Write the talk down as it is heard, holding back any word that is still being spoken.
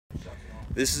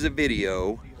This is a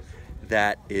video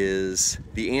that is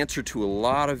the answer to a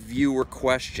lot of viewer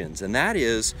questions, and that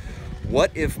is,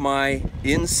 what if my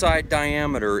inside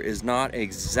diameter is not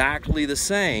exactly the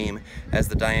same as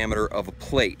the diameter of a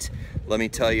plate? Let me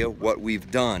tell you what we've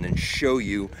done and show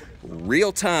you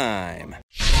real time.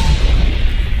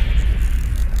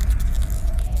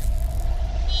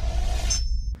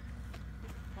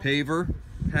 Paver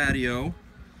patio,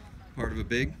 part of a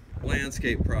big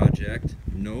landscape project,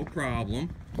 no problem,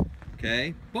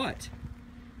 okay? But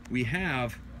we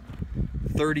have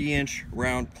 30-inch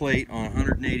round plate on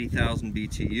 180,000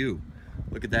 BTU.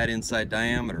 Look at that inside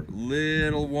diameter,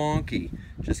 little wonky,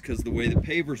 just because the way the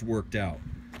paver's worked out.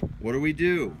 What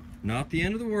do? Not the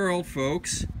end of the world,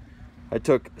 folks. I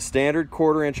took standard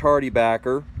 1/4-inch hardy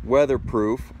backer,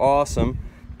 weatherproof, awesome,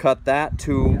 cut that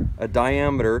to a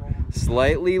diameter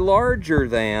slightly larger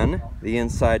than the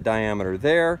inside diameter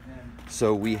there,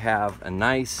 so we have a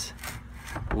nice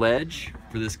ledge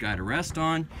for this guy to rest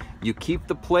on. You keep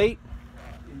the plate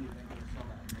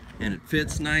and it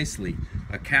fits nicely.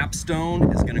 A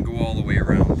capstone is going to go all the way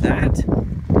around that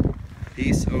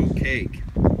piece of cake.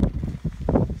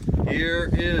 Here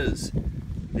is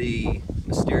the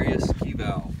mysterious key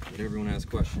valve that everyone has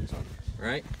questions on,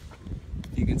 right?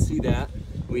 You can see that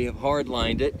we have hard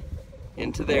lined it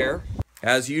into there.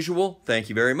 As usual, thank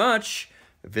you very much.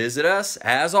 Visit us,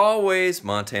 as always,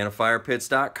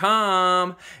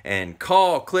 montanafirepits.com, and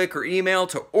call, click, or email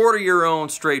to order your own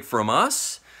straight from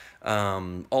us.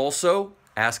 Also,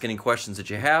 ask any questions that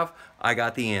you have. I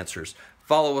got the answers.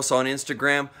 Follow us on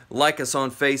Instagram, like us on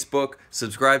Facebook,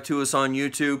 subscribe to us on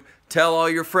YouTube, tell all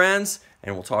your friends,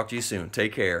 and we'll talk to you soon.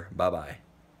 Take care. Bye-bye.